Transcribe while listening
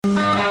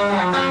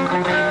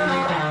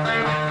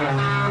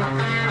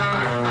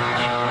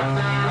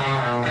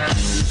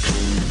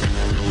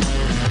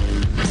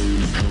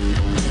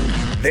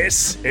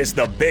This is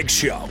The Big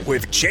Show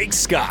with Jake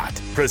Scott,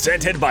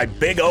 presented by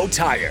Big O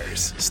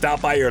Tires.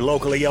 Stop by your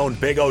locally owned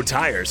Big O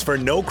Tires for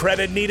no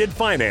credit needed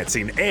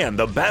financing and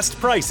the best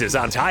prices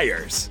on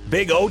tires.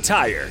 Big O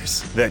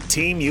Tires, the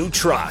team you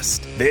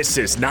trust. This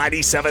is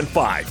 97.5,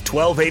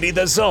 1280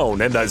 The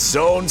Zone and The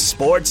Zone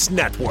Sports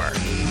Network.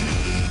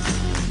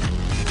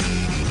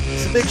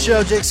 It's The Big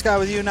Show, Jake Scott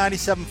with you,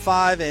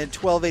 97.5 and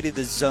 1280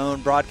 The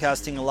Zone,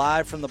 broadcasting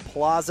live from the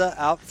plaza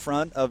out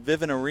front of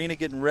Vivint Arena,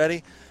 getting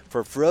ready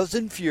for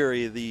Frozen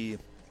Fury. The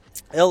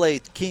LA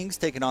Kings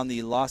taking on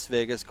the Las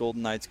Vegas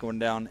Golden Knights, going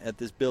down at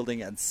this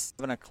building at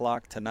 7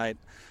 o'clock tonight.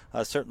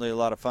 Certainly a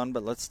lot of fun,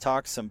 but let's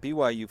talk some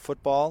BYU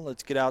football.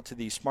 Let's get out to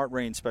the Smart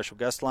Rain special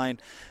guest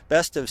line.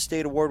 Best of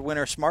State Award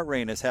winner Smart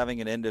Rain is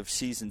having an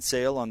end-of-season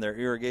sale on their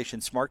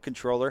irrigation smart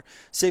controller.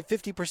 Save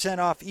 50%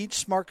 off each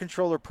smart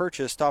controller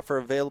purchased. Offer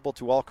available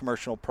to all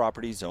commercial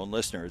property zone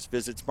listeners.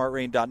 Visit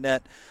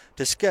smartrain.net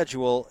to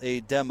schedule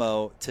a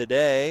demo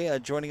today.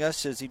 Joining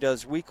us, as he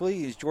does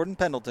weekly, is Jordan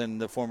Pendleton,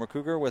 the former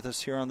Cougar, with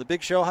us here on The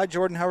Big Show. Hi,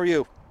 Jordan. How are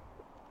you?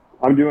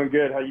 I'm doing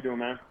good. How you doing,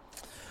 man?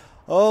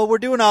 Oh, we're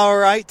doing all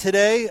right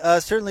today.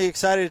 Certainly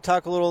excited to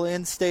talk a little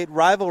in-state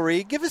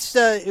rivalry. Give us,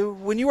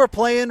 when you were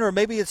playing, or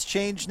maybe it's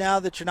changed now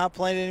that you're not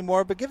playing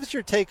anymore, but give us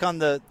your take on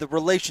the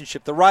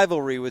relationship, the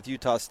rivalry with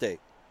Utah State.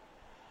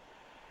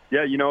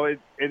 Yeah, you know, I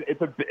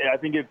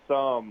think it's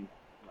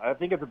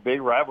a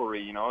big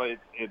rivalry. You know,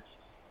 it's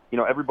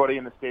everybody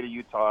in the state of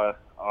Utah,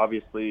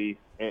 obviously,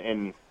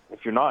 and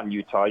if you're not in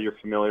Utah, you're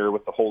familiar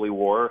with the Holy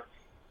War,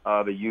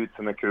 the Utes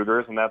and the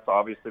Cougars, and that's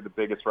obviously the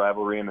biggest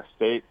rivalry in the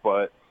state.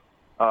 But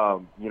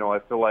I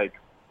feel like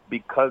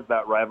because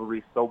that rivalry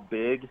is so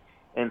big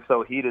and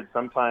so heated,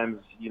 sometimes,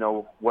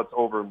 what's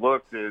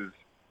overlooked is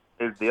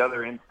the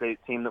other in-state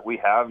team that we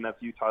have, and that's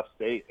Utah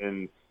State.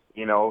 And,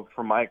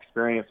 from my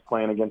experience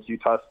playing against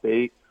Utah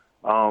State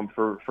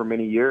for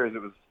many years,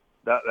 it was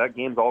that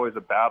game's always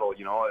a battle.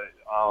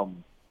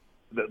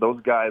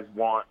 Those guys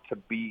want to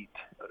beat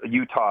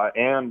Utah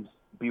and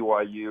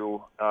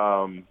BYU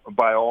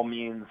by all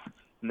means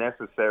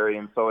necessary.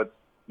 And so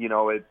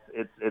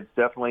it's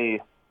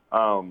definitely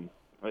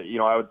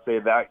I would say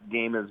that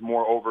game is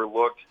more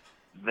overlooked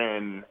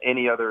than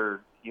any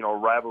other,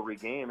 rivalry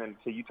game. And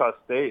to Utah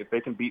State, if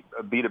they can beat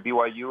a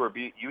BYU or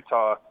beat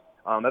Utah,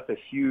 that's a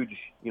huge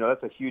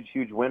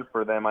win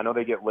for them. I know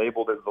they get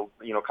labeled as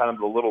kind of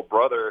the little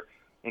brother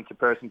in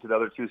comparison to the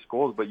other two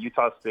schools, but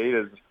Utah State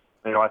is,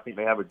 I think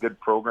they have a good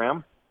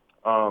program.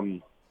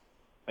 And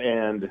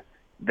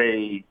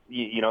they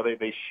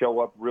show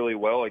up really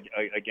well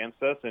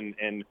against us. And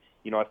I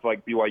feel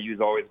like BYU's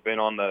always been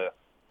on the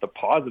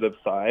positive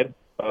side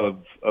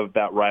of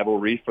that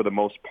rivalry for the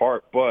most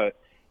part, but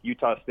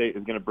Utah State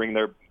is going to bring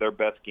their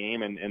best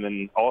game, and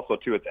then also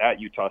too, it's at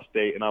Utah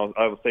State. And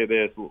I will say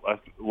this: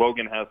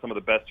 Logan has some of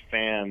the best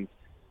fans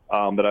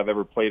that I've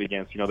ever played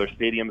against. Their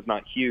stadium is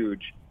not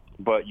huge,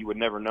 but you would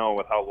never know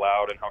with how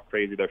loud and how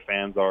crazy their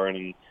fans are,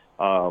 and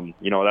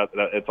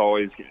that it's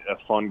always a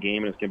fun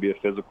game, and it's going to be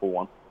a physical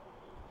one.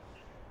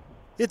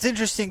 It's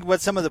interesting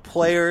what some of the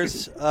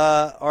players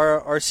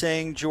are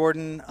saying,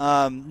 Jordan.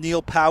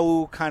 Neil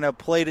Pau'u kind of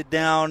played it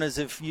down as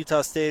if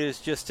Utah State is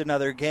just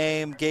another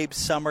game. Gabe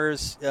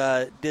Summers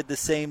did the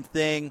same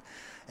thing.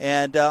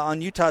 And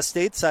on Utah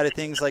State's side of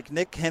things, like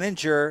Nick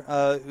Henninger,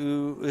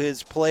 who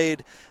has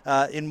played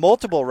in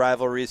multiple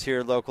rivalries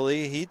here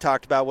locally, he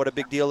talked about what a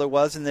big deal it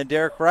was. And then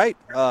Derek Wright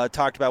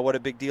talked about what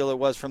a big deal it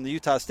was from the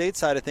Utah State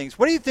side of things.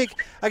 What do you think?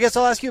 I guess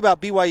I'll ask you about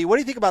BYU. What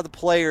do you think about the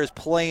players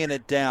playing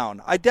it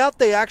down? I doubt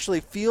they actually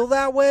feel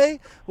that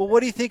way. But what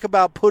do you think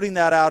about putting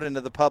that out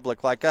into the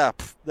public? Like,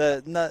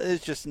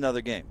 it's just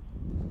another game.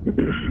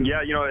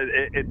 Yeah,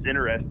 it's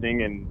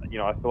interesting. And,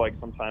 I feel like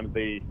sometimes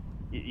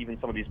even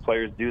some of these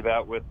players do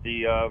that with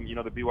the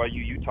the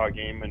BYU-Utah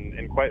game,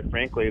 and quite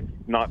frankly,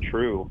 it's not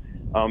true.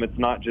 It's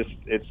not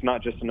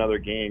just another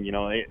game.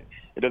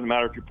 It doesn't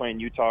matter if you're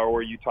playing Utah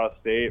or Utah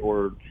State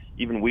or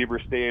even Weber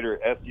State or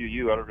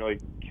SUU. I don't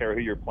really care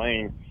who you're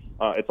playing.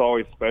 It's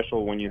always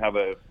special when you have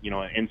an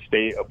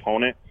in-state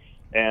opponent.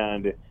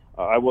 And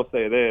I will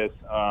say this: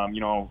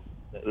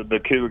 the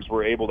Cougs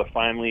were able to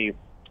finally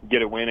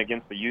get a win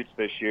against the Utes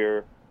this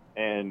year,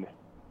 and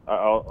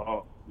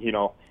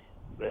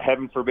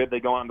heaven forbid they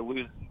go on to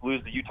lose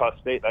to Utah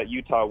State. That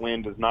Utah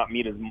win does not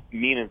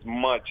mean as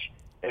much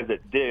as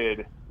it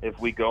did if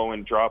we go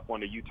and drop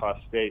one to Utah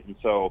State. And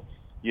so,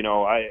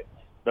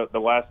 the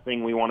last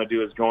thing we want to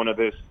do is go into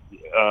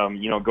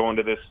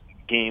this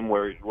game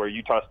where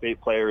Utah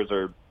State players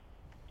are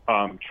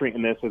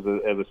treating this as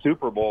a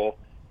Super Bowl,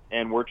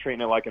 and we're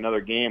treating it like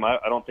another game. I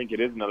don't think it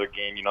is another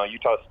game.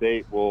 Utah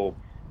State will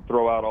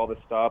throw out all the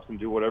stops and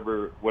do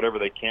whatever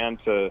they can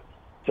to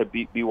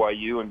beat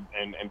BYU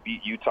and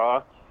beat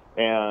Utah.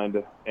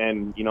 And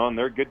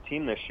they're a good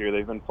team this year.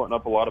 They've been putting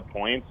up a lot of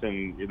points,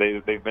 and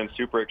they've been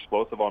super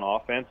explosive on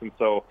offense. And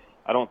so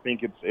I don't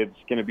think it's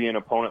going to be an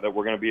opponent that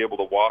we're going to be able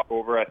to walk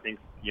over. I think,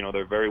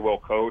 they're very well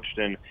coached,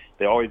 and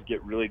they always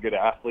get really good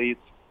athletes.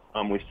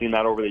 We've seen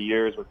that over the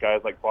years with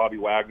guys like Bobby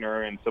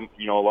Wagner and some,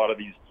 a lot of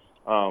these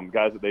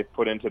guys that they've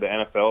put into the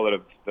NFL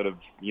that have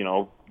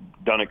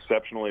done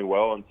exceptionally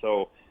well. And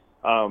so,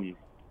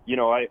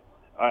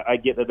 I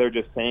get that they're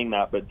just saying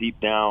that, but deep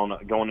down,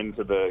 going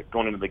into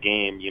the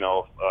game,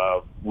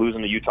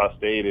 losing to Utah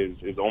State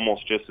is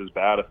almost just as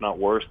bad, if not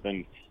worse,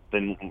 than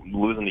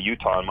losing to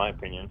Utah, in my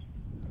opinion.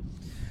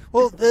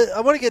 Well,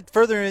 I want to get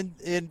further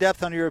in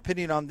depth on your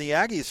opinion on the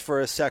Aggies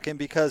for a second,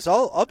 because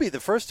I'll be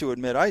the first to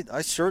admit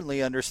I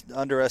certainly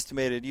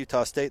underestimated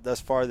Utah State thus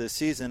far this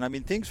season. I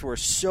mean, things were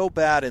so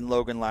bad in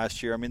Logan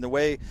last year. I mean, the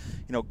way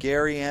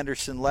Gary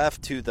Anderson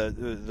left, to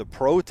the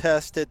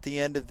protest at the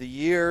end of the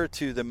year,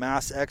 to the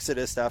mass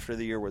exodus after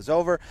the year was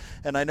over,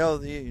 and I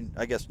know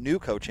I guess new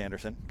coach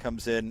Anderson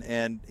comes in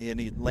and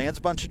he lands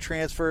a bunch of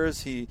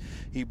transfers. He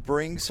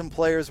brings some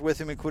players with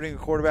him, including a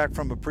quarterback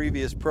from a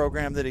previous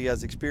program that he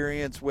has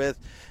experience with.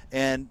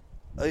 And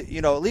at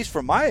least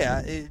from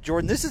my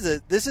Jordan, this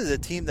is a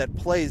team that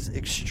plays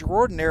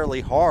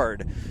extraordinarily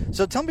hard.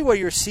 So tell me what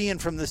you're seeing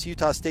from this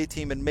Utah State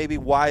team, and maybe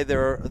why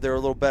they're a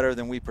little better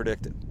than we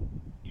predicted.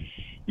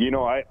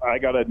 I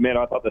got to admit,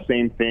 I thought the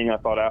same thing. I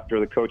thought after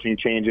the coaching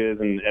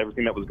changes and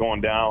everything that was going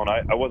down,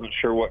 I wasn't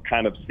sure what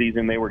kind of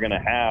season they were going to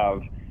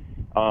have.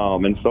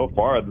 And so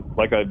far,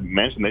 like I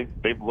mentioned,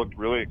 they've looked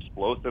really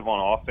explosive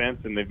on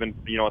offense, and they've been,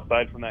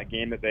 aside from that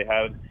game that they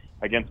had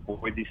against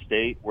Boise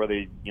State, where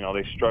they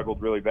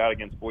struggled really bad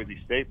against Boise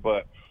State.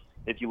 But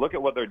if you look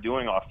at what they're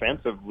doing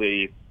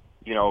offensively,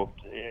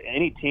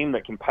 any team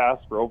that can pass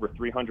for over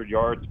 300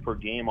 yards per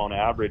game on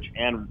average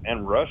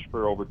and rush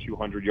for over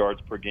 200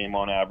 yards per game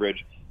on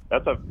average,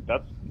 that's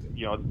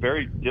it's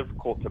very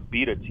difficult to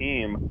beat a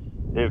team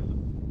if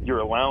you're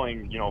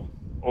allowing,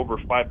 over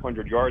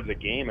 500 yards a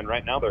game. And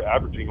right now they're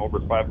averaging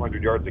over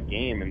 500 yards a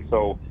game. And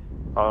so,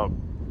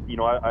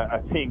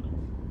 I think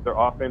their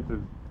offense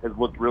has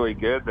looked really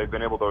good. They've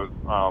been able to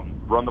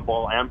run the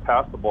ball and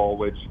pass the ball,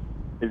 which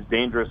is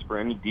dangerous for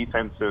any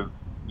defense to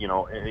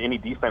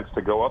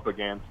go up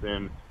against.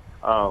 And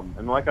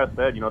like I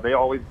said, they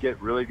always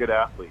get really good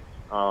athletes.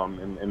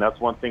 And that's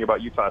one thing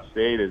about Utah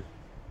State is,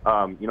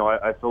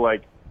 I feel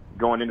like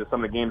going into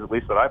some of the games, at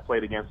least that I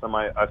played against them,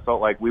 I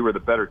felt like we were the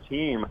better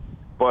team.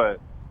 But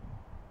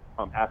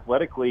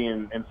athletically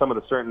and some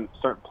of the certain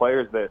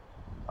players that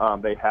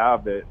they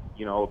have that,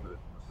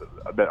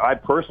 that I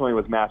personally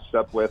was matched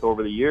up with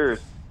over the years,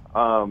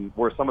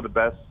 were some of the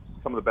best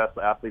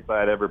athletes I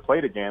had ever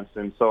played against.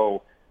 And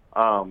so,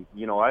 I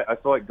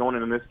feel like going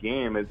into this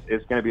game is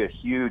going to be a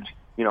huge,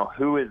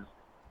 who is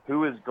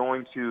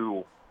going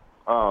to,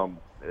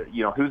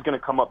 who's going to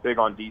come up big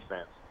on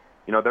defense.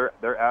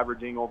 They're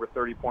averaging over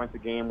 30 points a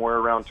game. We're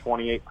around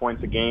 28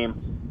 points a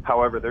game.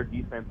 However, their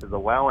defense is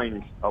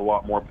allowing a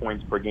lot more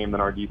points per game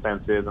than our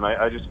defense is. And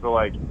I just feel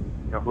like,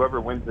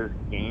 whoever wins this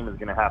game is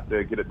going to have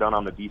to get it done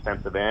on the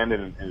defensive end,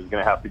 and is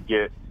going to have to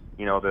get,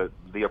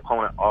 the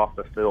opponent off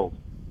the field.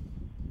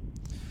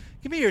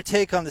 Give me your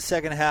take on the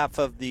second half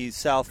of the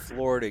South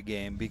Florida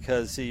game,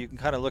 because you can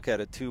kind of look at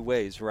it two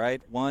ways,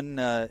 right? One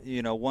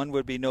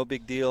would be no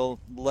big deal,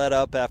 let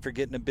up after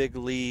getting a big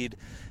lead,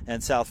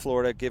 and South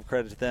Florida, give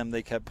credit to them,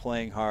 they kept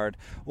playing hard.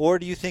 Or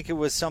do you think it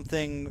was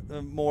something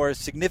more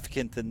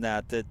significant than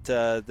that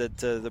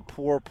the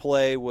poor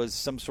play was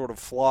some sort of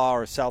flaw,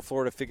 or South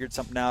Florida figured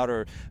something out,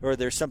 or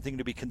there's something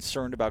to be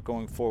concerned about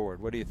going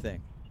forward? What do you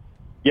think?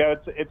 Yeah,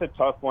 it's a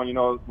tough one.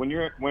 When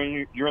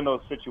you're in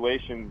those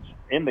situations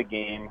in the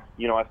game,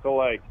 I feel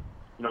like,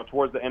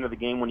 towards the end of the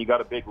game when you got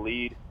a big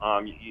lead,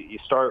 you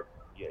start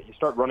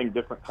running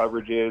different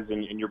coverages,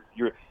 and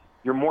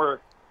you're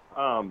more,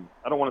 I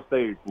don't want to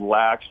say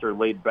laxed or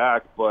laid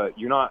back, but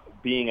you're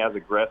not being as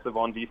aggressive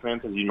on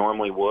defense as you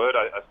normally would.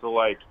 I feel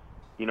like,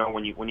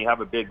 when you have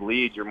a big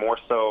lead, you're more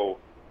so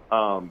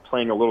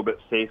playing a little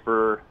bit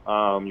safer.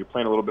 You're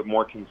playing a little bit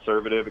more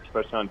conservative,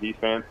 especially on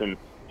defense, and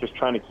just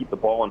trying to keep the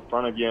ball in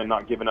front of you and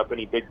not giving up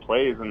any big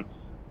plays. And,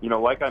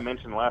 like I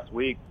mentioned last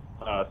week,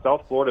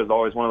 South Florida is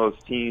always one of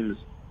those teams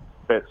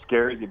that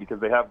scares you,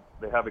 because they have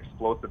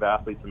explosive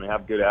athletes, and they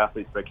have good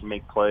athletes that can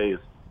make plays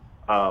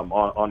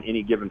on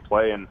any given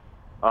play. And,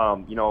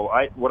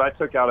 what I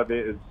took out of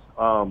it is,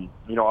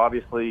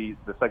 obviously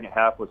the second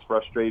half was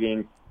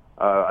frustrating.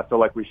 I feel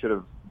like we should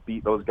have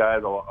beat those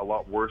guys a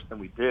lot worse than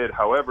we did.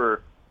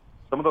 However,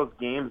 some of those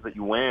games that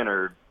you win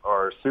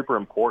are super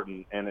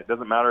important, and it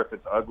doesn't matter if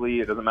it's ugly.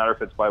 It doesn't matter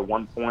if it's by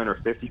 1 point or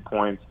 50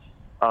 points.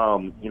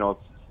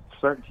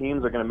 Certain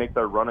teams are going to make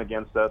their run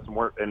against us,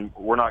 and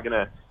we're not going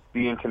to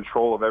be in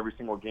control of every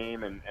single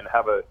game and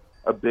have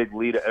a big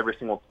lead at every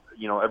single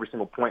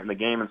point in the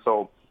game. And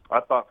so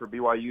I thought for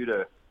BYU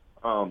to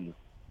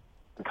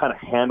kind of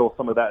handle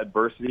some of that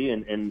adversity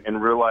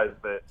and realize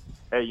that,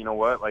 hey, you know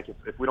what? Like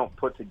if we don't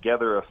put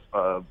together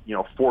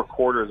 4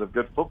 quarters of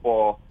good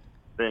football,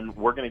 then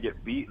we're going to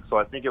get beat. So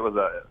I think it was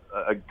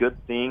a good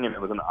thing, and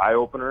it was an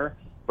eye-opener.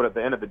 But at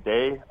the end of the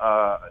day,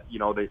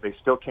 they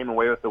still came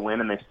away with the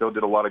win, and they still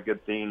did a lot of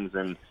good things.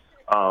 And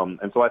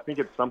so I think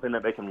it's something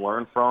that they can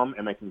learn from,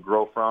 and they can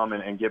grow from,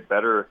 and get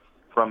better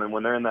from. And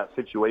when they're in that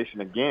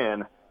situation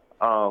again,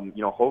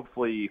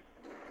 hopefully,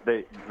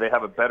 they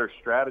have a better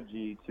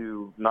strategy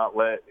to not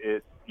let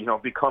it,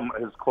 become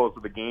as close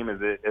of a game as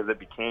it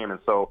became. And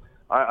so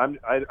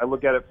I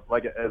look at it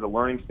like as a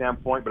learning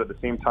standpoint, but at the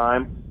same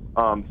time,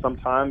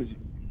 sometimes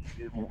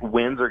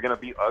wins are going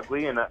to be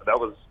ugly, and that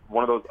was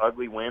one of those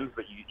ugly wins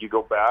that you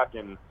go back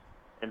and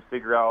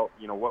figure out,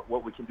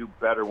 what we can do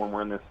better when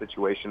we're in this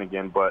situation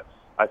again. But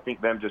I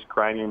think them just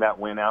grinding that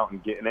win out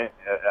and getting it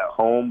at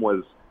home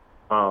was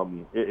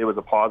it was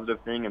a positive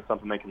thing and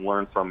something they can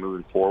learn from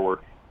moving forward.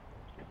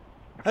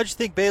 How'd you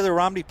think Baylor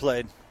Romney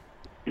played?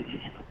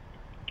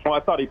 Well, I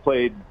thought he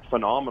played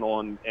phenomenal,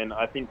 and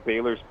I think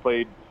Baylor's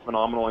played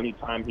phenomenal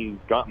anytime he's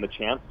gotten the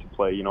chance to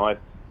play.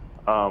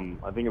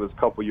 I think it was a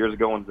couple years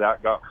ago when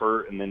Zach got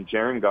hurt and then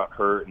Jaren got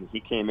hurt, and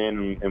he came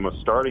in and was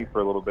starting for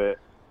a little bit.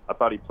 I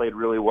thought he played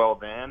really well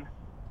then.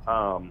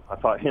 I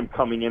thought him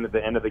coming in at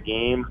the end of the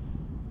game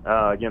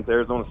against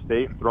Arizona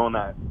State and throwing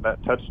that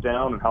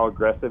touchdown and how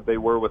aggressive they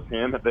were with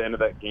him at the end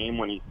of that game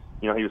when he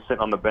was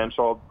sitting on the bench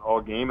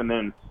all game, and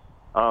then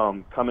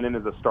coming in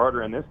as a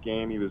starter in this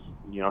game, he was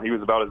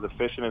about as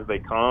efficient as they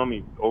come.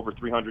 He over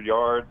 300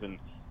 yards and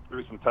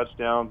threw some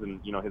touchdowns, and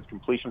his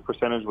completion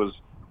percentage was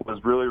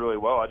really, really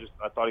well.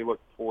 I thought he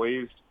looked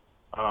poised.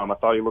 I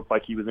thought he looked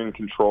like he was in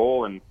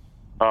control and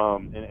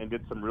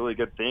did some really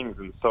good things.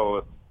 And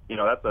so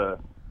that's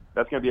going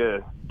to be a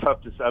tough.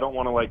 I don't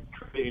want to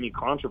create any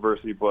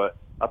controversy, but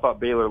I thought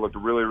Baylor looked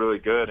really, really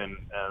good, and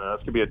that's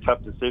going to be a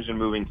tough decision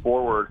moving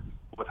forward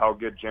with how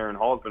good Jaren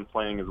Hall has been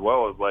playing, as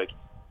well as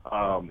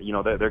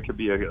there could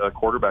be a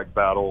quarterback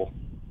battle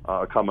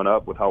coming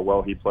up with how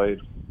well he played.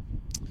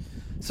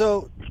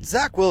 So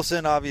Zach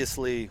Wilson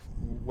obviously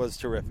was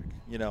terrific.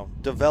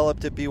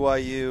 Developed at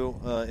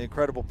BYU,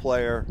 incredible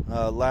player.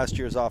 Last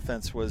year's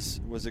offense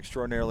was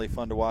extraordinarily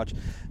fun to watch.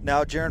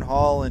 Now Jaren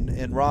Hall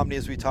and Romney,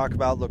 as we talk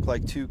about, look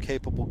like two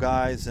capable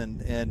guys,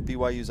 and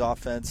BYU's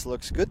offense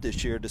looks good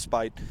this year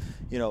despite,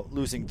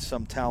 losing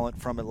some talent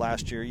from it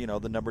last year.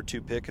 The number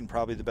 2 pick and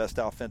probably the best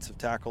offensive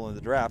tackle in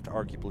the draft,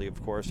 arguably,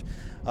 of course.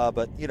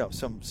 But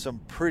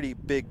some pretty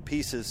big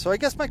pieces. So I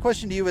guess my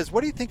question to you is,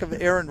 what do you think of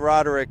Aaron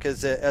Roderick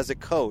as a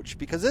coach?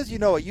 Because as you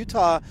know, at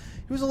Utah,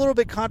 he was a little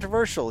bit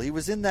controversial. He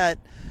was in that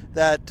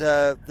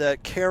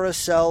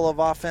carousel of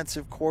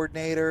offensive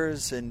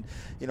coordinators, and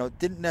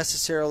didn't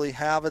necessarily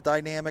have a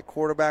dynamic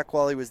quarterback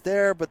while he was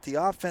there. But the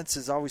offense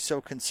is always so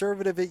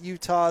conservative at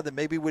Utah that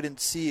maybe we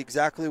didn't see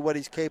exactly what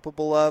he's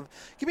capable of.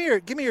 Give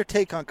me your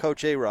take on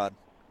Coach A-Rod.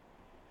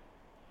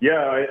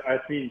 Yeah, I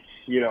think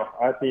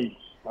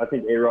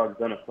A-Rod's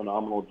done a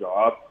phenomenal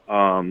job.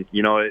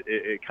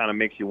 It kind of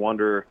makes you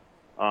wonder,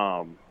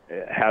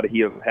 had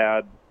he have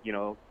had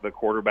the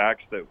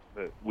quarterbacks that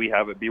we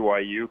have at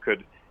BYU,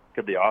 could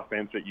the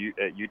offense at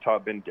Utah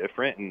have been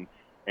different?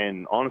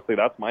 And honestly,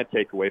 that's my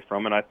takeaway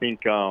from it. I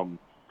think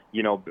BYU,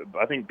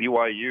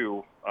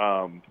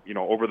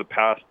 over the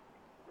past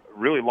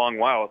really long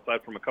while,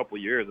 aside from a couple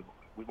of years,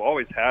 we've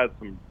always had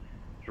some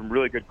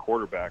really good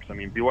quarterbacks. I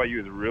mean,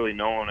 BYU is really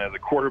known as a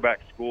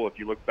quarterback school. If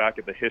you look back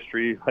at the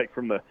history,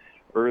 from the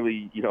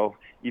early,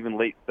 even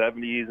late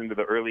 70s into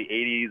the early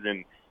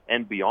 80s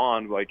and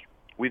beyond,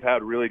 we've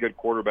had really good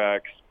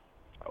quarterbacks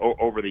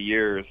over the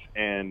years,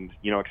 and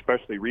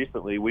especially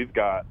recently, we've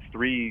got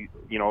 3.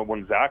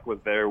 When Zach was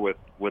there with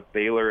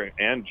Baylor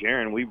and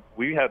Jaren,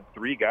 we had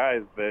 3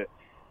 guys that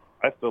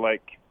I feel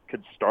like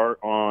could start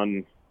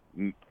on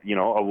a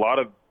lot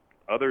of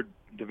other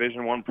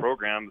Division I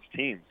programs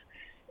teams,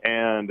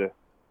 and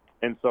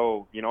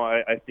so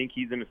I think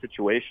he's in a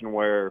situation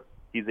where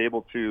he's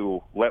able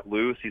to let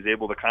loose. He's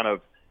able to kind of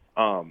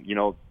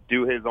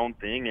do his own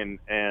thing,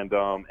 and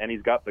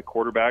he's got the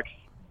quarterbacks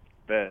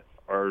that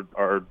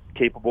are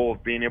capable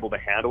of being able to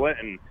handle it,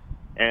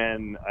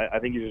 and I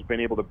think he's just been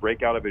able to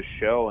break out of his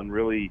shell and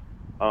really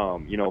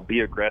be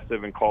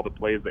aggressive and call the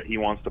plays that he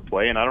wants to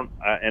play. And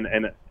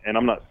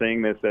I'm not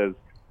saying this as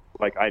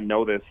I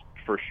know this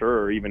for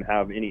sure or even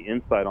have any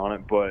insight on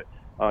it, but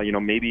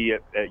maybe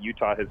at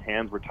Utah his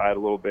hands were tied a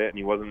little bit and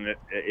he wasn't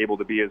able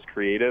to be as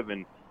creative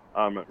and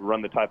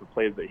run the type of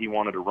plays that he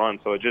wanted to run.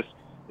 So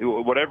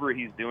whatever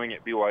he's doing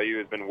at BYU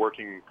has been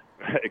working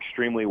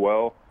extremely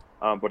well.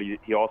 But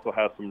he also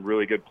has some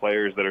really good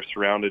players that are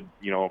surrounded,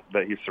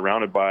 that he's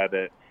surrounded by,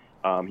 that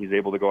he's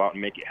able to go out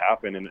and make it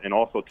happen. And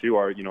also, too,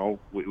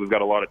 we've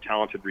got a lot of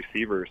talented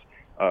receivers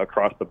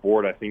across the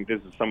board. I think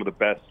this is some of the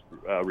best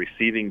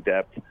receiving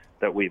depth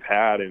that we've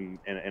had in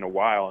a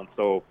while. And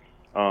so,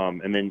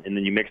 and then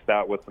you mix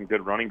that with some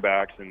good running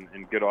backs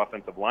and good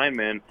offensive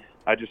linemen.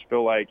 I just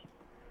feel like,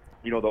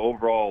 the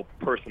overall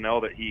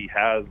personnel that he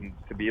has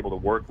to be able to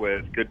work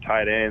with, good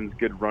tight ends,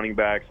 good running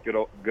backs,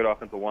 good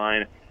offensive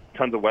line,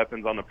 tons of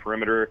weapons on the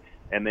perimeter,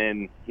 and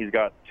then he's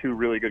got 2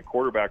 really good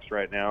quarterbacks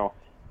right now.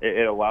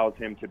 It allows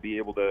him to be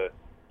able to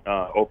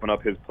open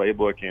up his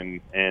playbook,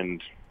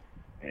 and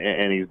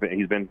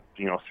he's been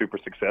super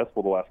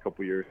successful the last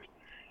couple of years.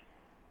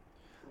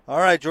 All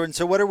right, Jordan.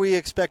 So what are we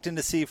expecting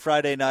to see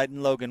Friday night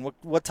in Logan?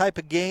 What type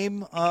of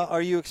game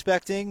are you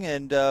expecting,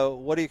 and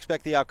what do you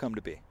expect the outcome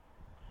to be?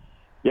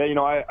 Yeah,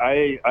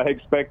 I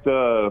expect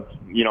a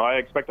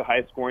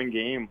high scoring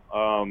game,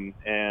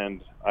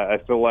 and I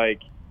feel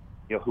like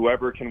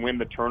whoever can win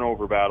the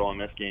turnover battle in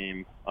this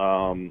game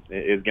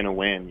is going to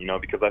win.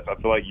 Because I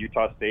feel like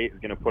Utah State is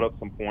going to put up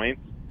some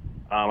points.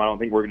 I don't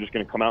think we're just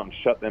going to come out and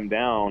shut them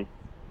down,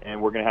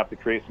 and we're going to have to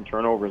create some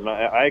turnovers. And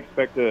I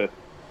expect a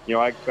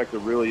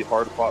really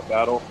hard-fought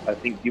battle. I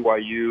think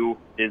BYU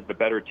is the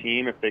better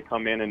team if they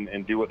come in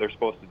and do what they're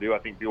supposed to do. I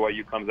think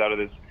BYU comes out of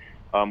this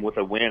with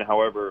a win.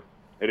 However,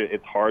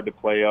 it's hard to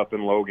play up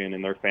in Logan,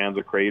 and their fans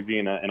are crazy,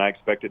 and I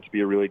expect it to be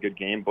a really good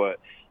game. But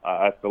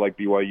I feel like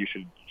BYU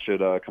should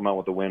come out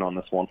with a win on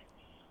this one.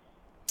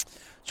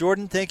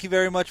 Jordan, thank you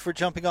very much for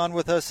jumping on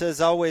with us.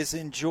 As always,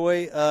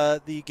 enjoy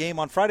the game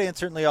on Friday and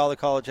certainly all the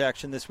college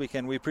action this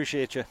weekend. We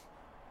appreciate you.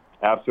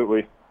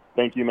 Absolutely.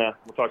 Thank you, man.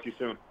 We'll talk to you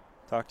soon.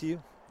 Talk to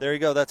you. There you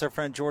go. That's our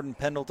friend Jordan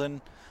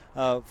Pendleton,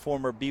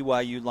 former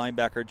BYU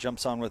linebacker,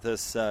 jumps on with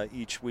us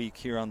each week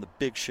here on The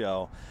Big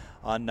Show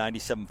on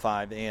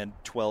 97.5 and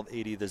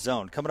 1280 The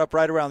Zone. Coming up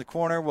right around the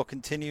corner, we'll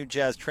continue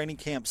Jazz training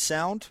camp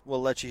sound.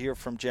 We'll let you hear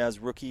from Jazz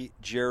rookie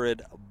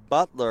Jared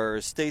Butler.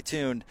 Stay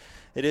tuned.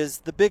 It is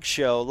The Big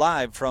Show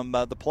live from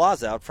the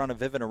Plaza out front of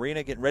Vivint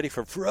Arena, getting ready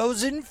for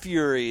Frozen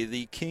Fury.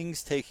 The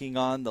Kings taking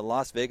on the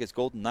Las Vegas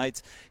Golden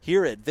Knights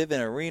here at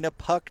Vivint Arena.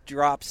 Puck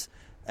drops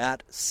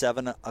at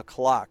 7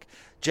 o'clock.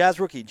 Jazz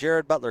rookie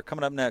Jared Butler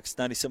coming up next,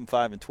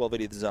 97.5 and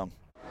 1280 The Zone.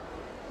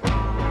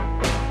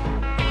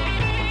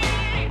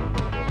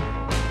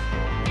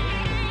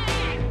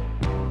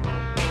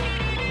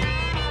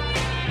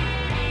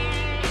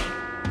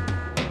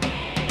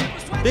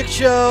 Big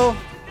Show.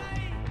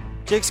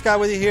 Jake Scott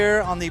with you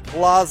here on the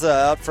Plaza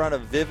out front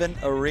of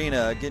Vivint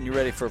Arena, getting you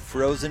ready for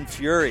Frozen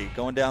Fury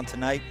going down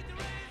tonight.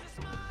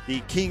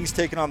 The Kings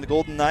taking on the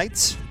Golden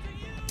Knights.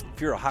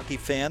 If you're a hockey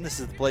fan, this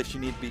is the place you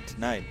need to be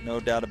tonight, no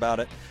doubt about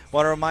it.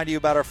 Want to remind you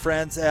about our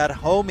friends at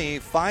Homey.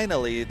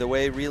 Finally, the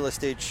way real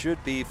estate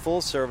should be,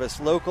 full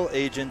service, local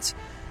agents,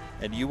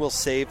 and you will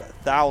save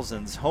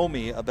thousands.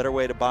 Homey, a better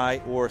way to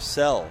buy or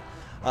sell.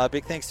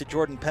 Big thanks to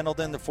Jordan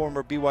Pendleton, the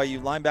former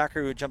BYU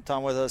linebacker who jumped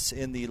on with us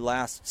in the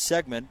last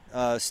segment.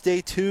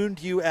 Stay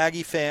tuned, you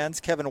Aggie fans.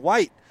 Kevin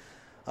White,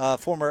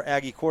 former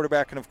Aggie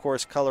quarterback and, of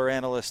course, color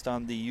analyst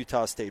on the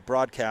Utah State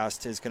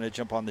broadcast, is going to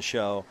jump on the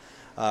show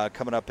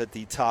coming up at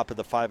the top of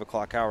the 5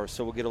 o'clock hour.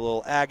 So we'll get a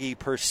little Aggie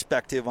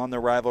perspective on the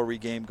rivalry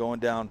game going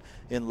down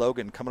in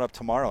Logan coming up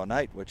tomorrow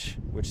night, which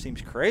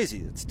seems crazy.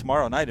 It's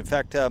tomorrow night. In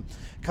fact,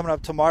 coming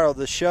up tomorrow,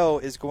 the show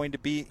is going to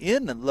be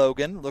in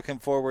Logan. Looking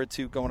forward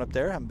to going up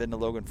there. Haven't been to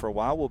Logan for a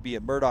while. We'll be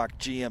at Murdoch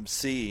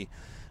GMC,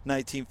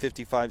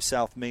 1955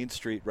 South Main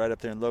Street, right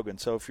up there in Logan.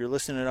 So if you're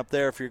listening up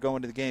there, if you're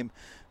going to the game,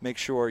 make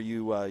sure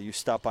you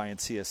stop by and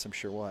see us. I'm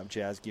sure we'll have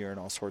Jazz gear and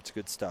all sorts of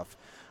good stuff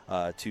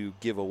to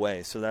give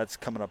away. So that's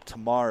coming up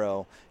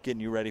tomorrow,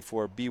 getting you ready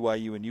for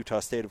BYU and Utah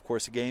State, of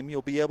course, a game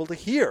you'll be able to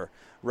hear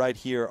right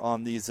here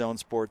on the Zone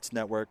Sports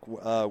Network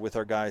with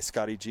our guy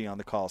Scotty G on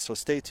the call. So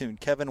stay tuned.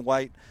 Kevin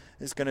White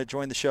is going to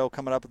join the show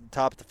coming up at the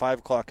top of the 5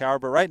 o'clock hour.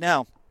 But right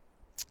now,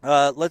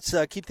 let's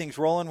keep things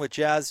rolling with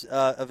Jazz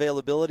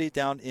availability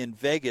down in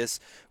Vegas.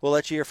 We'll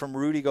let you hear from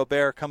Rudy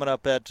Gobert coming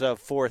up at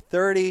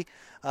 4:30.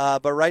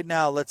 But right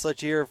now, let's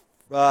let you hear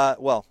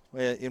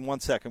in 1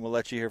 second, we'll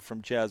let you hear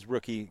from Jazz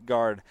rookie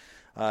guard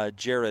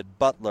Jared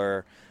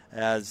Butler.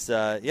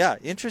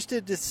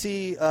 Interested to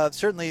see,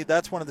 certainly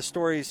that's one of the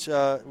stories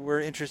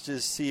we're interested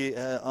to see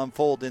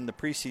unfold in the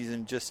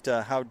preseason, just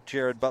how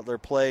Jared Butler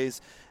plays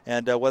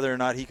and whether or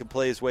not he can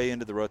play his way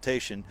into the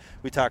rotation.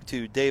 We talked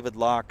to David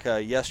Locke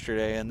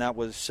yesterday, and that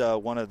was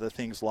one of the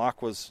things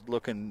Locke was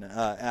looking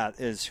at,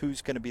 is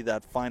who's going to be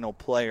that final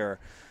player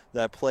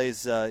that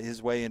plays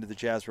his way into the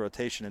Jazz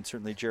rotation, and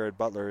certainly Jared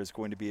Butler is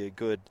going to be a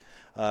good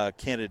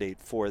candidate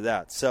for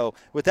that. So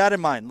with that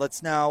in mind,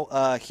 let's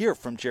now hear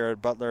from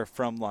Jared Butler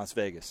from Las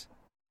Vegas.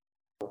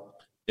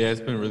 Yeah, it's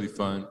been really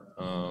fun.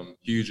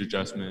 Huge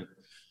adjustment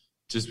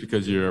just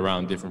because you're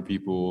around different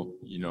people,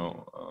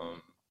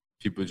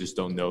 people just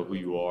don't know who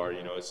you are.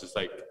 It's just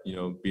like,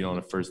 being on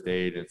a first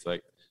date. It's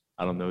like,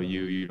 I don't know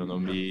you, you don't know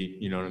me,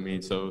 you know what I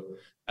mean? So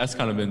that's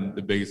kind of been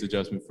the biggest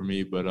adjustment for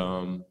me, but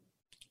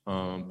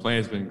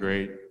playing's been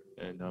great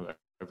and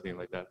everything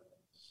like that.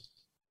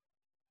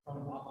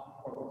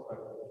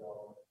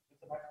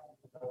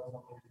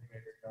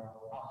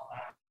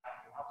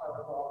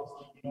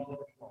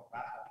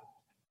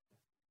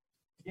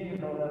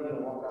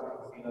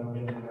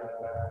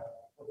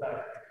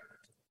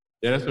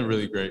 Yeah, that's been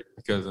really great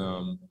because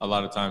a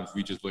lot of times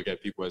we just look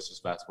at people as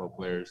just basketball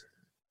players,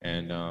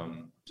 and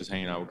just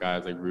hanging out with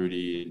guys like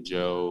Rudy and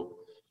Joe,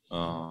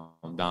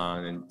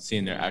 Don, and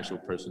seeing their actual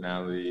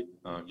personality,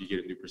 you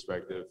get a new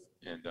perspective.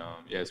 And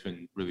it's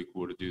been really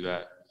cool to do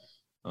that,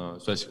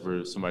 especially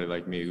for somebody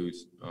like me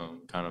who's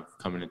kind of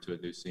coming into a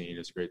new scene.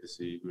 It's great to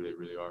see who they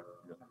really are.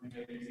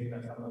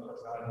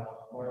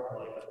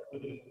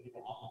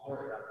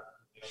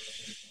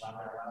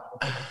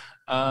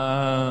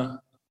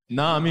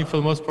 No, I mean, for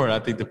the most part, I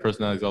think the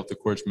personalities off the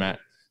court match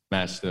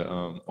the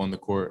on the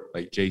court.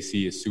 Like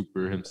JC is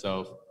super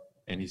himself,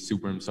 and he's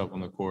super himself on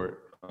the court.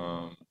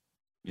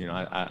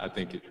 I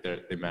think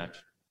they match.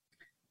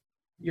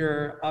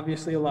 You're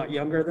obviously a lot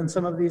younger than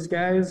some of these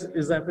guys.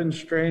 Has that been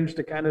strange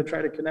to kind of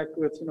try to connect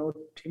with, a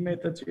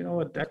teammate that's,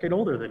 a decade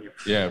older than you?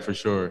 Yeah, for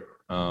sure.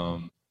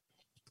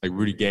 Like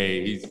Rudy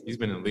Gay, he's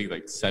been in the league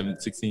like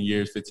 16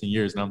 years, 15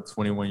 years, and I'm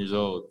 21 years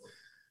old.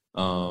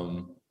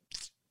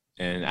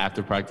 And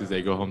after practice,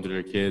 they go home to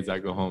their kids. I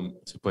go home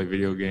to play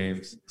video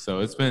games. So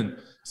it's been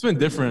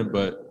different,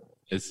 but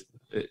it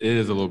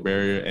is a little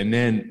barrier. And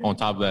then on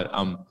top of that,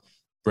 I'm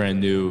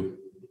brand new,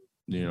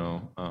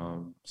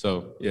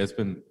 So yeah, it's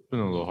been a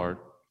little hard.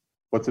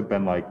 What's it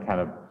been like, kind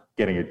of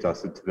getting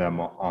adjusted to them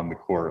on the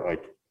court?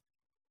 Like,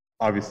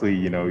 obviously,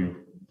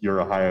 you're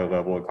a high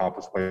level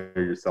accomplished player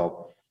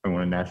yourself and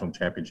won a national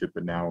championship,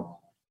 but now,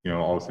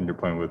 all of a sudden you're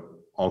playing with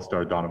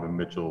All-Star Donovan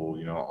Mitchell,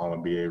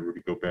 All-NBA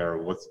Rudy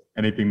Gobert. What's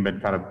anything been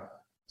kind of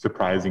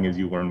surprising as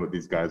you learn what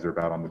these guys are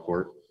about on the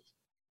court?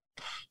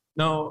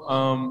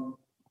 No,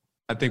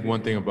 I think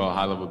one thing about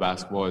high-level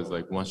basketball is,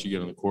 like, once you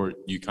get on the court,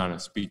 you kind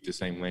of speak the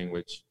same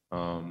language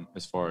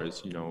as far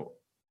as,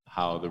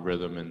 how the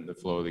rhythm and the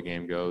flow of the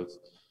game goes.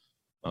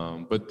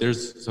 But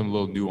there's some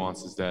little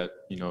nuances that,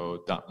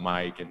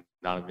 Mike and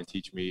Donovan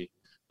teach me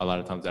a lot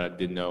of times that I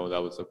didn't know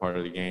that was a part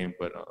of the game.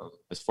 But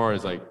as far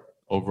as, like,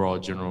 overall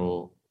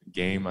general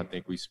game, I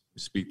think we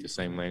speak the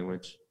same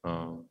language.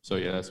 So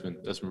yeah, that's been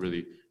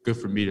really good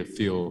for me to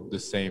feel the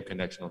same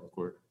connection on the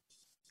court.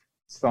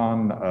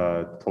 Son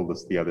told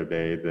us the other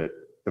day that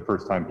the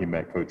first time he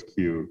met Coach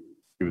Q,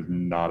 he was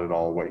not at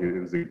all what he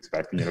was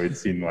expecting. He'd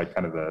seen like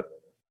kind of the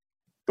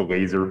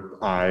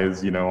laser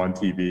eyes, on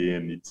TV,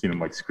 and he'd seen him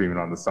like screaming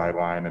on the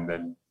sideline, and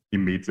then he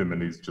meets him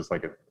and he's just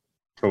like a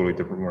totally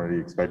different from what he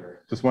expected.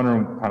 Just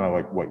wondering kind of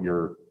like what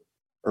your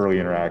early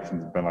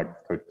interactions have been like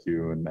with Coach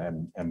Q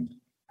and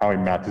how he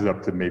matches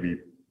up to maybe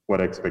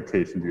what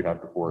expectations you had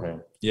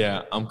beforehand.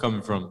 Yeah, I'm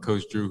coming from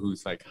Coach Drew,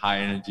 who's like high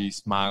energy,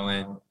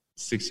 smiling,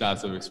 6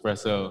 shots of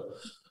espresso.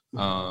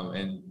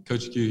 And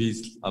Coach Q,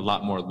 he's a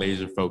lot more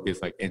laser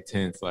focused, like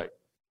intense, like,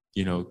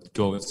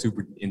 going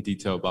super in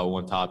detail about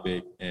one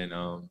topic. And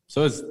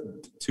so it's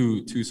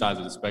two sides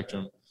of the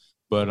spectrum.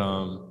 But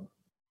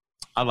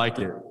I like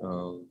it.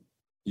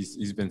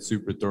 He's been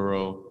super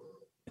thorough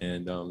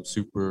and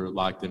super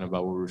locked in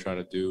about what we're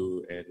trying to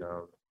do. And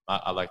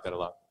I like that a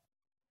lot.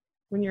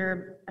 When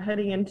you're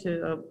heading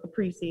into a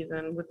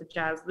preseason with the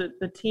Jazz,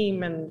 the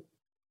team and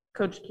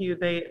Coach Q,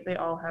 they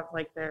all have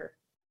like their,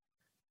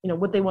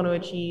 what they want to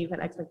achieve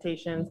and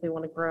expectations. They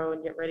want to grow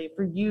and get ready.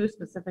 For you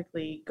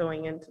specifically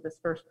going into this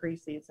first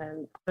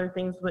preseason, are there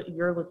things that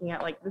you're looking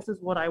at, like, this is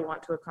what I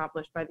want to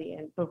accomplish by the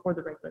end, before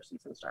the regular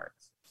season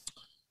starts?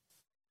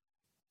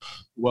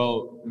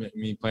 Well,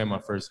 me playing my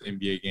first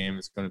NBA game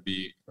is going to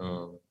be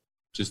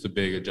just a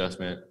big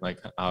adjustment, like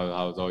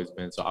how it's always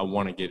been. So I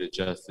want to get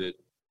adjusted.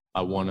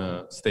 I want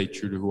to stay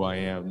true to who I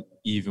am,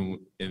 even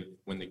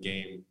when the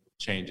game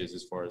changes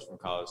as far as from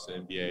college to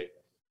NBA.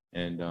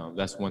 And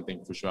that's one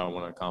thing for sure I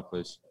want to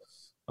accomplish.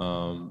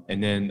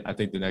 And then I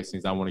think the next thing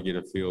is I want to get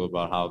a feel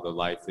about how the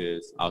life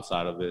is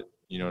outside of it.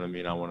 You know what I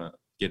mean? I want to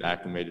get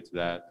acclimated to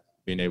that,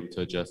 being able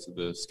to adjust to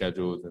the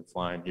schedules and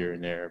flying here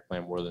and there,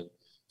 playing more than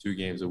 2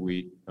 games a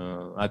week.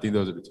 I think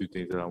those are the 2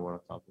 things that I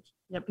want to accomplish.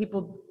 Yeah,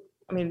 people,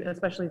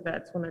 especially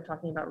vets, when they're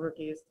talking about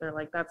rookies, they're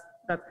like, that's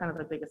kind of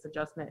the biggest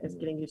adjustment, is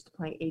getting used to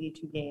playing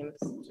 82 games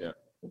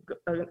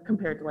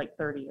compared to like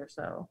 30 or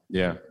so.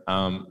 Yeah,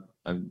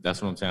 and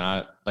that's what I'm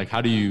saying.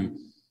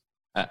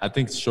 I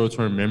think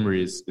short-term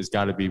memory is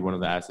got to be one of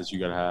the assets you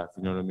got to have.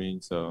 You know what I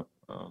mean? So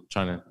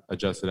trying to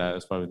adjust to that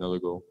is probably another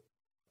goal.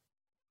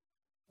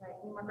 All right,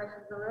 any more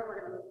questions for Will?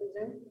 We're going to move to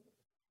Zoom.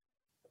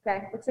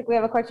 Okay, looks like we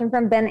have a question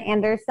from Ben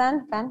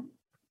Anderson. Ben?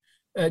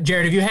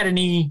 Jared, have you had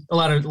a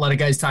lot of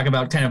guys talk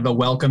about kind of the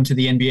welcome to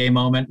the NBA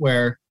moment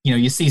where,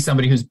 you see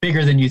somebody who's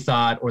bigger than you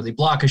thought, or they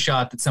block a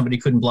shot that somebody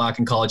couldn't block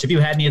in college? Have you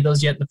had any of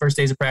those yet in the first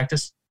days of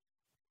practice?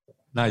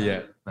 Not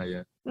yet.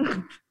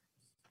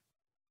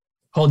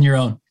 Holding your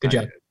own. Good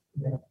job.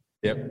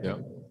 Yep.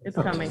 It's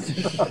coming.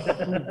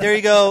 There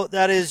you go.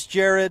 That is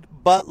Jared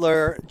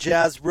Butler,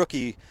 Jazz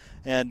rookie.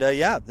 And,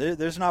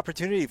 there's an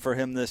opportunity for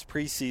him this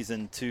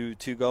preseason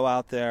to go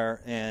out there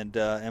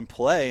and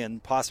play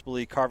and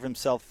possibly carve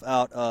himself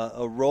out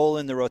a role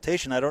in the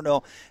rotation. I don't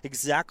know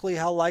exactly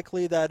how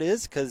likely that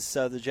is, because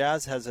the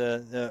Jazz has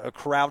a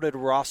crowded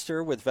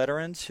roster with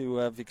veterans who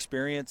have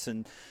experience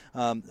and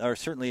are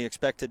certainly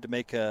expected to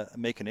make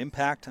an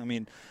impact.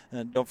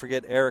 Don't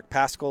forget Eric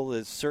Paschall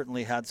has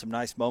certainly had some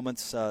nice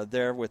moments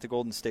there with the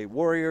Golden State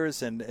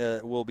Warriors and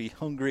will be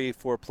hungry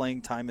for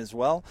playing time as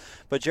well.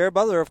 But Jared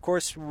Butler, of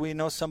course, we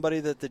know somebody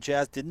that the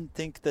Jazz didn't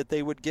think that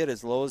they would get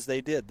as low as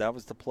they did. That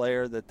was the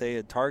player that they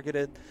had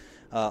targeted,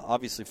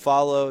 obviously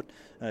followed.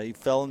 He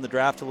fell in the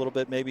draft a little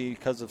bit, maybe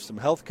because of some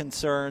health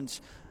concerns,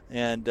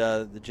 and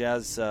the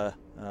Jazz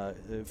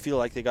feel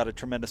like they got a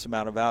tremendous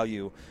amount of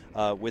value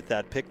with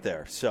that pick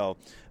there. So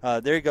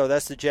there you go.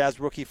 That's the Jazz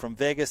rookie from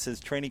Vegas as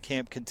training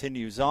camp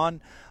continues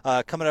on.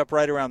 Coming up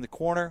right around the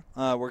corner,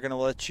 we're going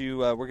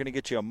to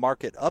get you a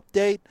market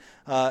update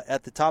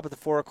at the top of the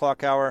 4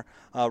 o'clock hour.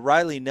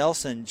 Riley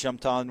Nelson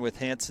jumped on with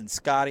Hans and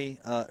Scotty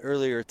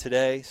earlier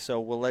today, so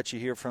we'll let you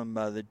hear from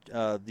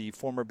the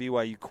former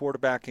BYU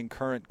quarterback and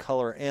current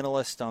color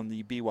analyst on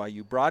the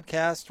BYU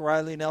broadcast,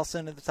 Riley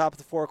Nelson, at the top of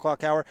the 4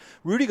 o'clock hour.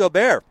 Rudy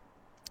Gobert,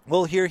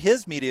 we'll hear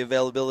his media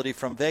availability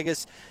from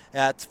Vegas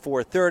at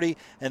 4:30,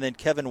 and then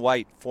Kevin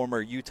White,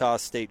 former Utah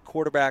State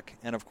quarterback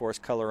and, of course,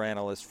 color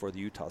analyst for the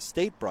Utah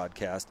State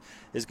broadcast,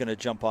 is going to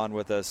jump on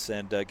with us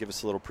and give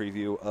us a little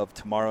preview of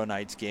tomorrow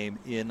night's game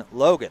in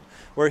Logan.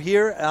 We're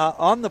here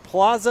on the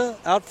plaza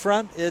out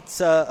front.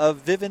 It's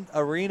of Vivint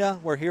Arena.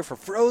 We're here for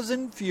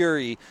Frozen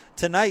Fury.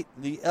 Tonight,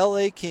 the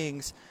LA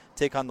Kings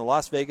take on the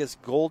Las Vegas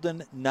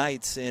Golden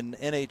Knights in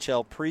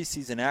NHL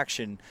preseason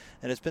action.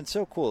 And it's been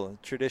so cool, a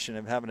tradition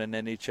of having an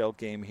NHL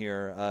game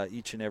here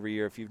each and every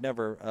year. If you've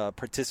never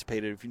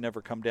participated, if you've never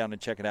come down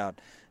and check it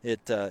out,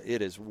 it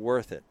is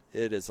worth it.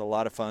 It is a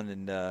lot of fun,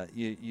 and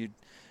you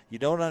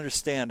don't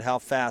understand how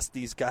fast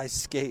these guys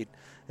skate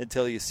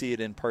until you see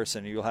it in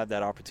person. You'll have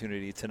that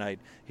opportunity tonight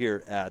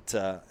here at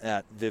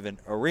Vivint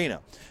Arena.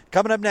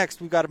 Coming up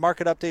next, we've got a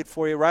market update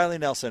for you. Riley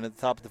Nelson at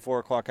the top of the 4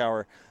 o'clock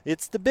hour.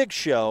 It's the big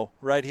show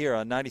right here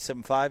on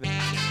 97.5.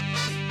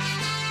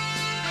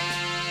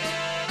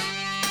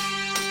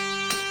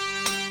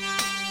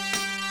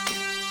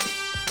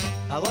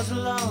 I was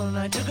alone,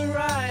 I took a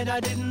ride, I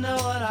didn't know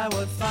what I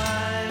would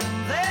find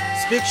there.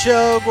 Big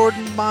Show,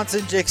 Gordon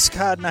Monson, Jake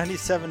Scott,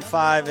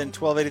 97.5 and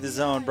 1280 The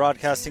Zone,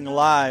 broadcasting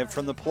live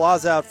from the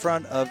plaza out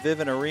front of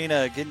Vivint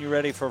Arena, getting you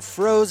ready for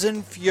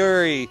Frozen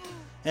Fury.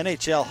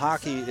 NHL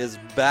hockey is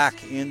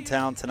back in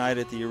town tonight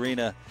at the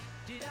arena.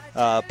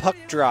 Puck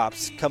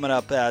drops coming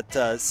up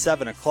at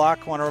 7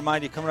 o'clock. I want to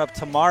remind you, coming up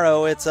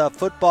tomorrow, it's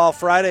Football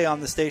Friday on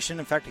the station.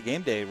 In fact, a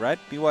game day, right?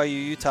 BYU,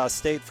 Utah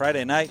State,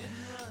 Friday night.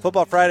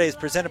 Football Friday is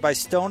presented by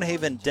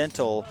Stonehaven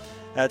Dental.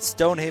 At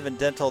Stonehaven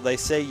Dental, they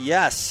say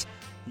yes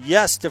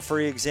to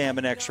free exam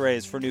and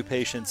x-rays for new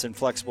patients and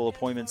flexible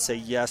appointments. Say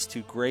yes to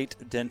great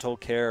dental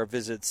care.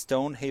 Visit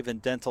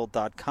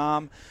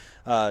stonehavendental.com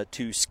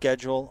to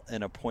schedule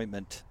an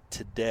appointment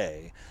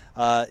today.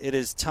 It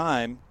is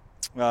time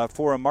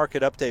for a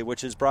market update,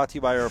 which is brought to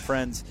you by our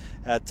friends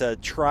at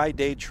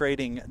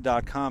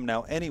trydaytrading.com.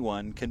 Now,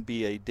 anyone can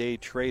be a day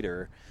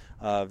trader.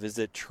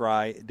 Visit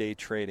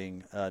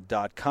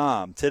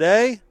trydaytrading.com.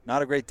 Today,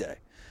 not a great day.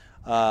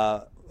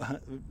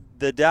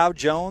 The Dow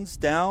Jones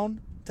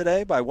down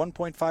today by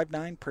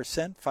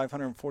 1.59%,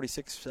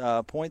 546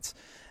 points.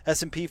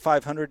 S&P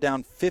 500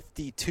 down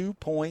 52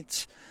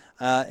 points,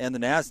 and the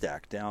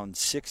NASDAQ down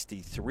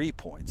 63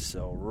 points.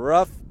 So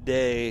rough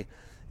day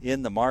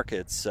in the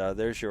markets.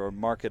 There's your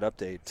market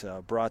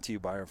update brought to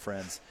you by our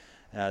friends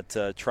at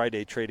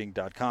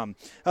trydaytrading.com.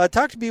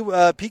 Talked to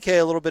PK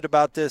a little bit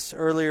about this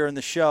earlier in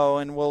the show,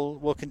 and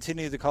we'll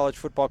continue the college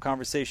football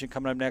conversation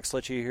coming up next.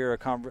 Let you hear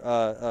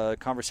a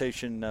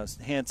conversation Hans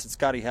and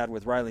Scotty had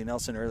with Riley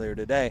Nelson earlier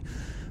today.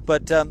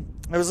 But I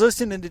was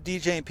listening to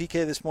DJ and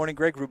PK this morning.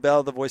 Greg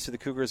Wrubell, the voice of the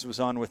Cougars,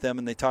 was on with them,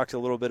 and they talked a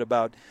little bit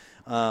about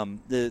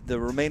the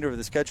remainder of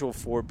the schedule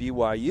for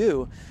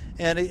BYU.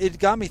 And it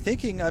got me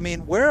thinking, I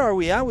mean, where are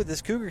we at with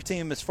this Cougar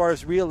team as far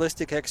as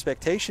realistic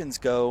expectations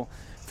go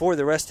for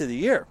the rest of the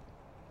year?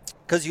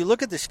 Because you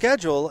look at the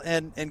schedule,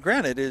 and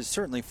granted, it is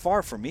certainly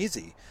far from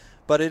easy,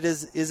 but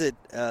is it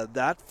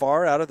that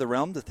far out of the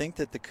realm to think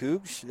that the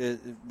Cougs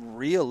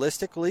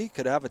realistically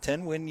could have a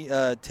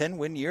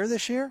 10-win year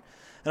this year?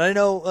 And I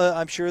know,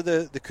 I'm sure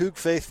the Coug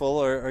faithful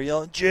are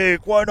yelling,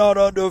 Jake, why not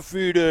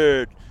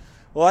undefeated?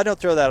 Well, I don't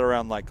throw that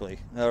around lightly.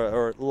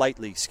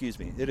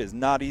 It is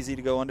not easy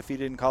to go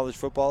undefeated in college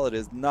football. It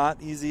is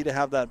not easy to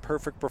have that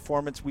perfect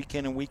performance week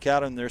in and week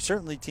out, and there are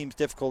certainly teams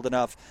difficult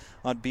enough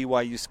on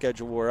BYU's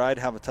schedule where I'd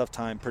have a tough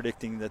time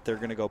predicting that they're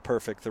going to go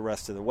perfect the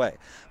rest of the way.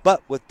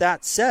 But with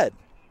that said,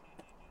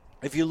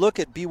 if you look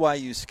at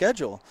BYU's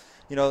schedule,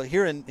 you know,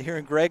 hearing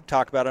Greg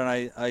talk about it,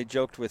 and I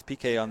joked with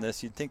PK on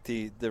this, you'd think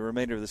the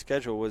remainder of the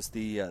schedule was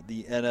the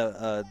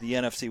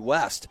NFC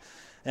West.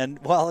 And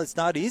while it's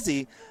not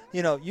easy,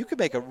 you know, you could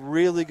make a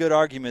really good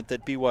argument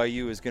that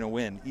BYU is going to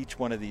win each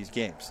one of these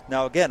games.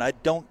 Now, again, I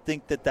don't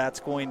think that that's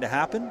going to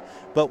happen,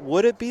 but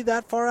would it be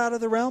that far out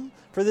of the realm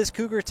for this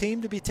Cougar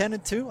team to be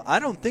 10-2? I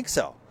don't think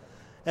so.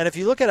 And if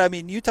you look at,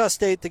 Utah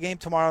State, the game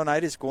tomorrow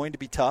night is going to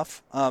be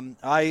tough.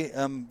 I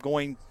am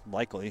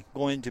likely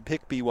going to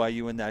pick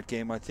BYU in that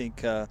game. I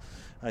think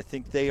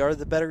they are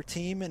the better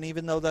team, and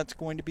even though that's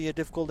going to be a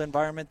difficult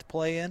environment to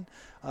play in,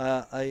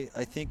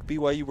 I think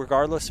BYU,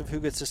 regardless of who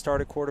gets to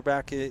start at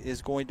quarterback,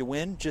 is going to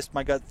win. Just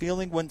my gut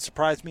feeling. Wouldn't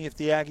surprise me if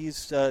the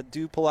Aggies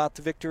do pull out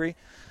the victory,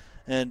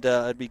 and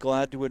I'd be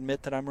glad to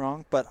admit that I'm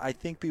wrong. But I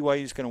think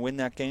BYU is going to win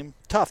that game.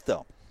 Tough,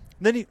 though.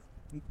 Then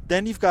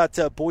Then you've got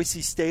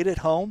Boise State at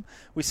home.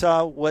 We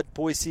saw what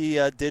Boise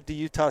did to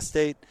Utah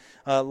State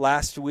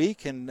last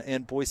week,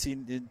 and Boise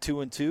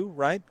 2-2,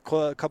 right?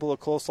 A couple of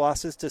close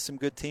losses to some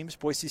good teams.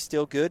 Boise's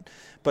still good,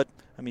 but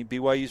I mean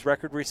BYU's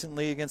record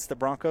recently against the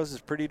Broncos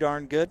is pretty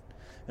darn good.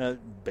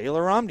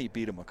 Baylor Romney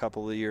beat them a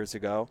couple of years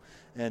ago,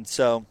 and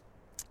so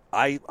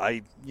I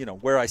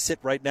where I sit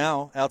right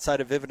now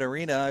outside of Vivint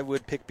Arena, I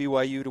would pick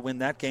BYU to win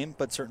that game,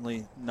 but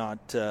certainly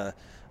not a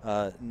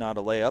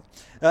layup.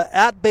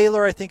 At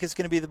Baylor, I think is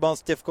going to be the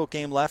most difficult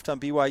game left on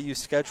BYU's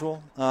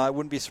schedule. I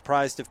wouldn't be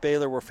surprised if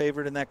Baylor were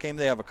favored in that game.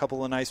 They have a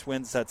couple of nice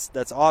wins.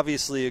 That's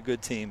obviously a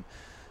good team.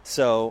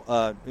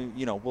 So,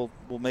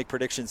 we'll make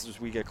predictions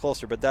as we get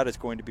closer, but that is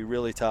going to be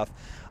really tough.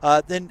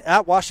 Then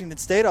at Washington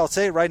State, I'll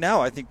say it right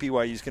now, I think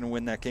BYU is going to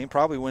win that game,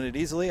 probably win it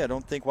easily. I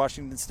don't think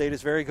Washington State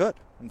is very good.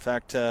 In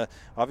fact,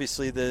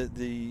 obviously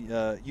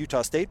the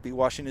Utah State beat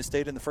Washington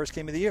State in the first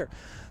game of the year.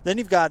 Then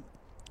you've got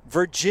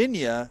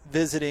Virginia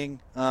visiting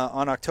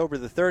on October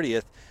the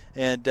 30th.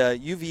 And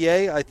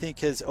UVA, I think,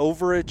 has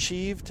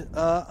overachieved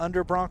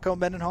under Bronco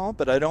Mendenhall,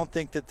 but I don't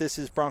think that this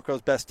is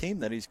Bronco's best team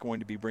that he's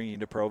going to be bringing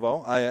to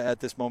Provo.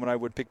 At this moment, I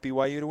would pick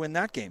BYU to win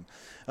that game.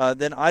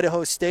 Then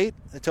Idaho State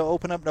to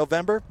open up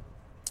November.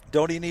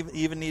 Don't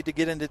even need to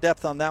get into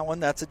depth on that one.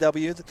 That's a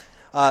W.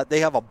 They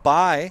have a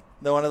bye,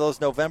 one of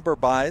those November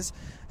byes.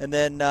 And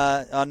then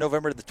on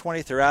November the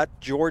 20th, they're at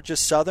Georgia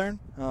Southern.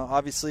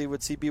 Obviously,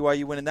 would see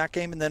BYU winning that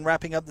game. And then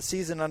wrapping up the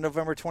season on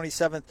November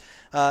 27th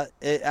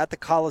at the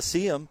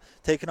Coliseum,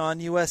 taking on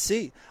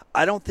USC.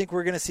 I don't think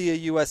we're going to see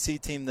a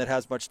USC team that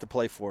has much to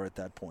play for at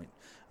that point.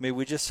 I mean,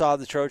 we just saw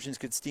the Trojans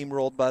get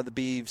steamrolled by the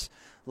Beavs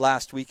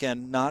last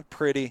weekend. Not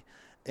pretty.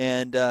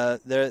 And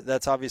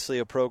that's obviously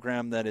a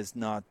program that is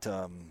not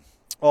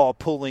all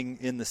pulling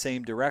in the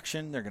same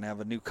direction. They're going to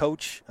have a new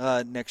coach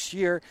next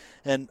year.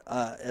 And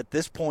at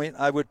this point,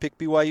 I would pick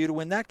BYU to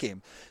win that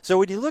game. So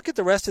when you look at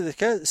the rest of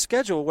the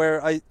schedule,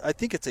 where I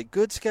think it's a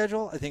good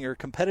schedule, I think there are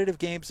competitive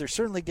games. There's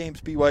certainly games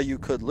BYU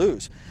could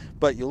lose.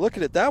 But you look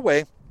at it that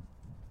way,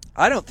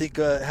 I don't think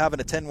having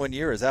a 10-win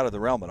year is out of the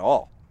realm at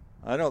all.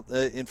 I don't.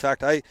 In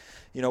fact,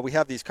 we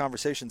have these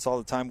conversations all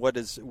the time. What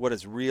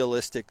is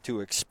realistic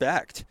to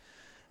expect?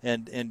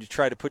 And you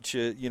try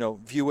to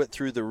view it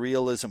through the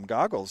realism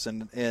goggles.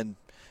 And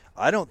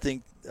I don't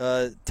think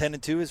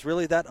 10-2 is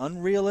really that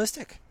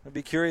unrealistic. I'd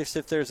be curious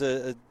if there's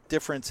a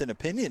difference in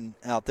opinion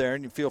out there,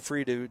 and you feel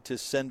free to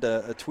send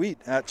a tweet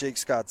at Jake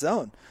Scott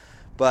Zone.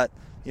 But,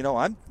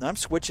 I'm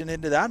switching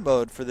into that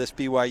mode for this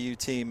BYU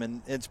team.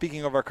 And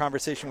speaking of our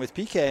conversation with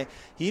PK,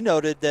 he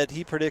noted that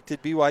he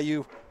predicted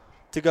BYU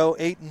to go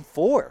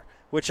 8-4.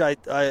 Which I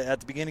at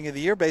the beginning of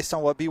the year, based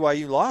on what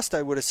BYU lost,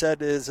 I would have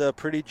said is a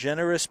pretty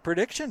generous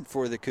prediction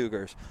for the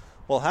Cougars.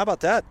 Well, how about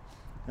that?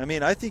 I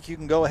mean, I think you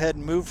can go ahead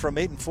and move from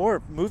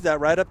 8-4, move that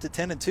right up to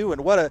 10-2,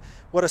 and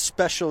what a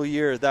special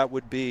year that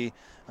would be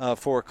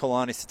for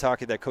Kalani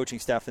Sitake, that coaching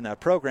staff in that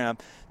program,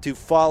 to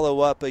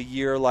follow up a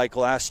year like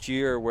last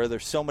year where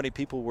there's so many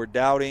people were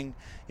doubting,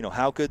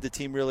 how good the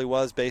team really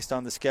was based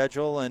on the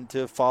schedule, and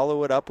to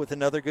follow it up with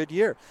another good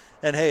year.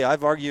 And hey,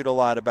 I've argued a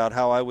lot about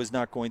how I was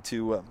not going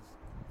to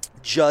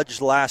judge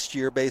last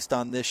year based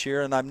on this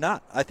year, and I'm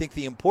not. I think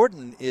the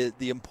importance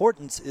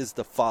is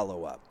the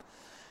follow-up.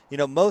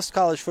 Most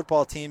college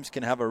football teams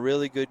can have a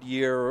really good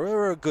year,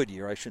 or a good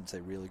year, I shouldn't say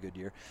really good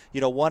year.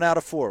 1 out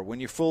of 4. When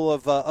you're full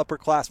of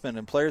upperclassmen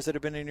and players that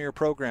have been in your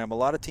program, a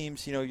lot of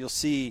teams, you'll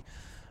see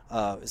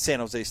San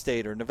Jose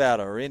State or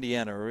Nevada or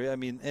Indiana, or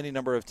any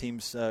number of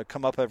teams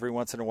come up every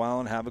once in a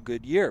while and have a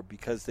good year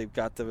because they've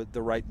got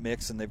the right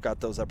mix and they've got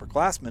those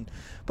upperclassmen,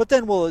 but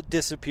then will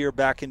disappear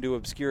back into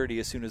obscurity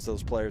as soon as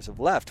those players have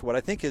left. What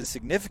I think is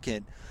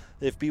significant,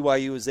 if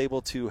BYU is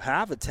able to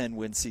have a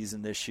 10-win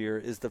season this year,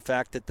 is the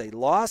fact that they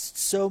lost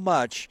so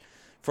much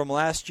from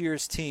last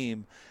year's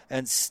team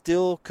and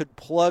still could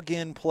plug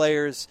in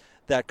players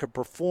that could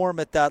perform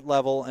at that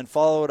level and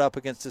follow it up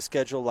against a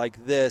schedule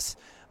like this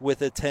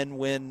with a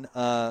 10-win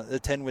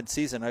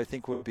season. I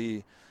think would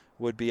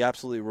be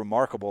absolutely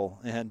remarkable.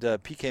 And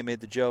PK made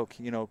the joke,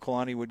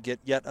 Kalani would get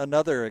yet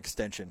another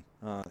extension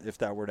if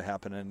that were to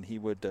happen, and he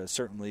would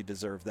certainly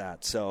deserve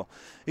that. So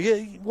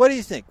what do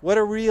you think? What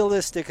are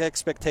realistic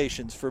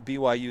expectations for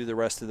BYU the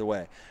rest of the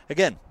way?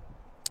 Again,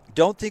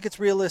 don't think it's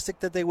realistic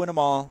that they win them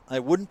all. I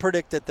wouldn't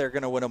predict that they're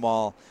going to win them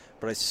all,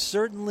 but I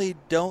certainly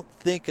don't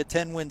think a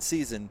 10-win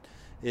season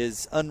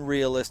is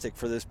unrealistic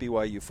for this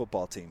BYU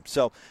football team.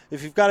 So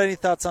if you've got any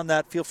thoughts on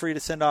that, feel free to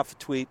send off a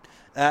tweet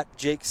at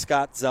Jake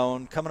Scott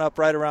Zone. Coming up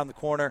right around the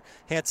corner,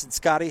 Hanson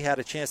Scotty had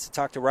a chance to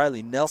talk to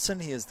Riley Nelson.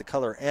 He is the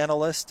color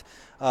analyst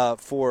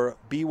for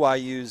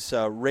BYU's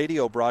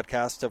radio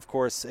broadcast. Of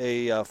course,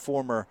 a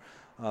former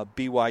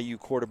BYU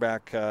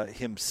quarterback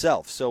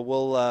himself. So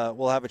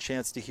we'll have a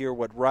chance to hear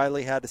what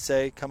Riley had to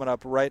say coming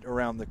up right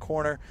around the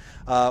corner.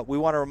 We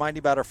want to remind you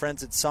about our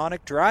friends at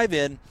Sonic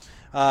Drive-In.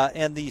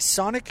 And the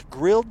Sonic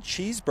Grilled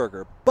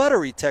Cheeseburger,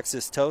 buttery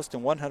Texas toast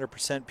and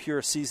 100%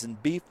 pure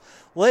seasoned beef,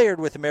 layered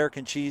with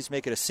American cheese.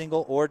 Make it a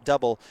single or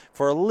double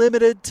for a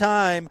limited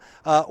time.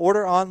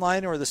 Order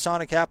online or the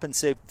Sonic app and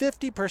save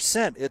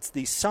 50%. It's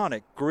the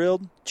Sonic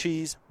Grilled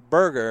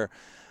Cheeseburger.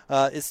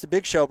 It's the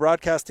Big Show,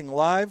 broadcasting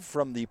live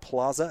from the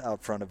Plaza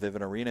out front of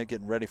Vivint Arena,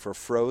 getting ready for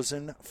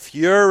Frozen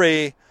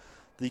Fury.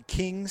 The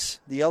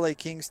LA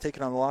Kings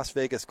taking on the Las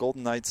Vegas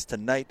Golden Knights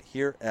tonight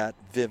here at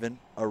Vivint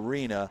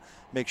Arena.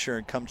 Make sure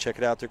and come check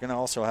it out. They're going to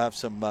also have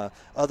some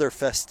other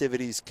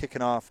festivities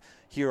kicking off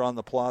here on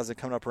the Plaza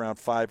coming up around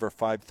 5 or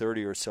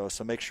 5:30 or so.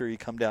 So make sure you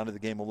come down to the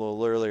game a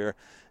little earlier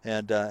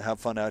and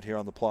have fun out here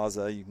on the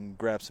Plaza. You can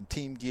grab some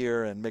team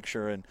gear and make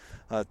sure and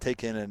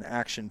take in an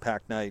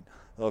action-packed night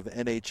of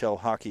NHL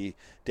hockey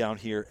down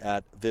here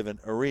at Vivint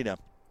Arena.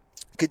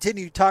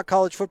 Continue to talk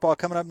college football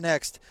coming up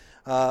next.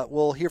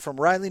 We'll hear from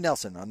Riley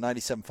Nelson on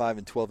 97.5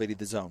 and 1280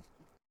 The Zone.